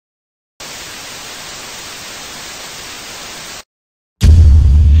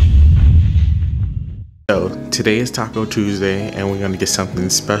So today is Taco Tuesday and we're gonna get something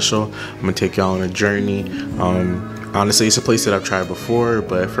special. I'm gonna take y'all on a journey. Honestly, it's a place that I've tried before,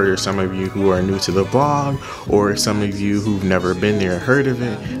 but for some of you who are new to the vlog or some of you who've never been there or heard of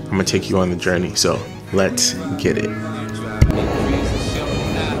it, I'm gonna take you on the journey. So let's get it.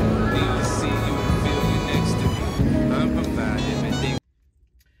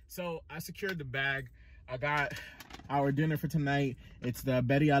 So I secured the bag. I got our dinner for tonight. It's the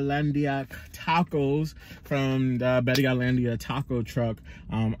Birria Landia tacos from the Birria Landia taco truck.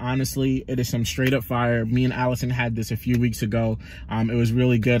 Honestly, it is some straight up fire. Me and Allison had this a few weeks ago. It was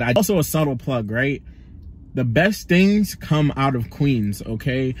really good. Also a subtle plug, right? The best things come out of Queens,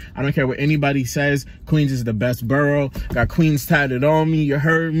 okay? I don't care what anybody says. Queens is the best borough. Got Queens tatted on me. You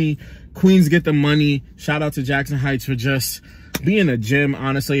heard me. Queens get the money. Shout out to Jackson Heights for just being a gym.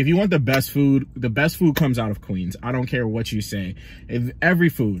 Honestly, if you want the best food comes out of Queens. I don't care what you say. If every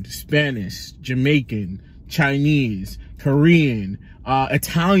food, Spanish, Jamaican, Chinese, Korean,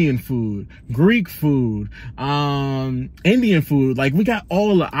 Italian food, Greek food, Indian food, like we got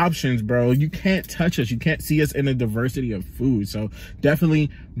all the options, bro. You can't touch us. You can't see us in a diversity of food. So definitely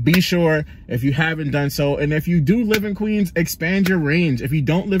be sure if you haven't done so. And if you do live in Queens, expand your range. If you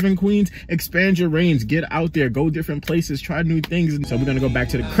don't live in Queens, expand your range. Get out there, go different places, try new things. So we're gonna go back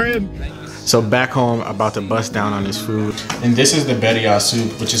to the crib. So back home, about to bust down on this food. And this is the birria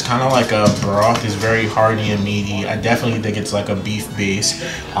soup, which is kind of like a broth. It's very hearty and meaty. I definitely think it's like a beef base.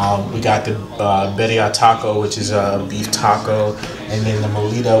 We got the birria taco, which is a beef taco. And then the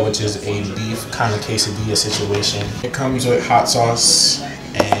molita, which is a beef kind of quesadilla situation. It comes with hot sauce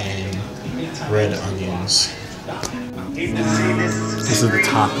and red onions. This is the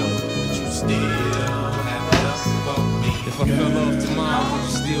taco. If I fell off tomorrow, would you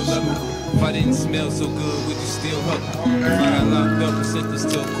still love me? If I didn't smell so good, would you still hug me? If I got locked up and sentenced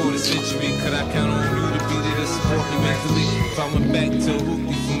to a quarter century, could I count on you to be there to support me mentally? If I went back to a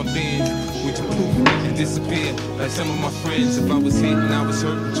hoopty for my band, would you poof and disappear like some of my friends? If I was hit and I was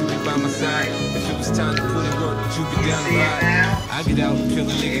hurt, would you be by my side? If it was time to put in work, would you be down the ride? I get out, kill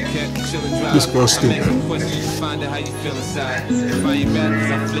a nigga, cat, chill and drive. This girl's stupid. I make a question, you find out how you feel inside. If I ain't bad,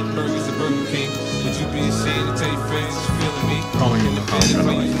 cause I flip burgers at Burger King. Would you be ashamed to tell your friends that you're feeling me? In the pen, if I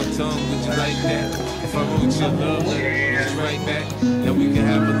use my tongue, would you like that? If I wrote your love letter, would you write back? Now we can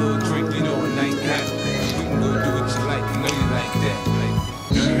have a little drink, you know, a nightcap. We can go do what you like, you know you like that. Like,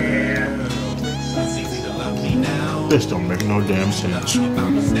 this don't make no damn sense.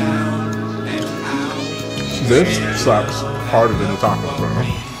 This slaps harder than the taco, bro.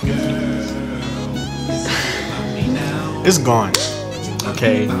 It's gone.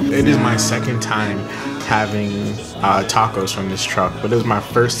 Okay, it is my second time having tacos from this truck, but it was my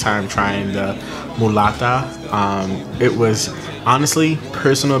first time trying the mulata. It was, honestly,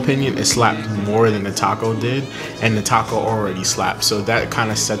 personal opinion, it slapped more than the taco did, and the taco already slapped, so that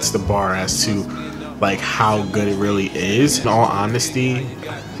kind of sets the bar as to like how good it really is. In all honesty,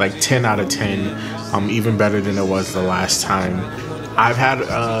 like 10 out of 10, even better than it was the last time. I've had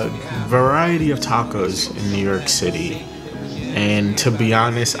a variety of tacos in New York City, and to be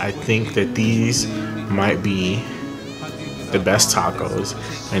honest, I think that these might be the best tacos,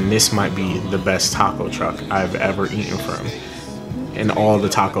 and this might be the best taco truck I've ever eaten from in all the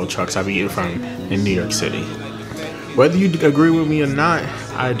taco trucks I've eaten from in New York City. Whether you agree with me or not,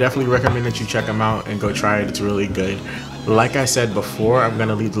 I definitely recommend that you check them out and go try it. It's really good. Like I said before, I'm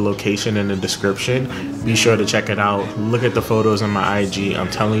gonna leave the location in the description. Be sure to check it out. Look at the photos on my IG. I'm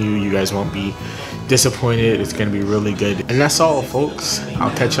telling you, you guys won't be disappointed. It's gonna be really good. And that's all, folks.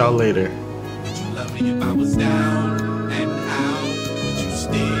 I'll catch y'all later.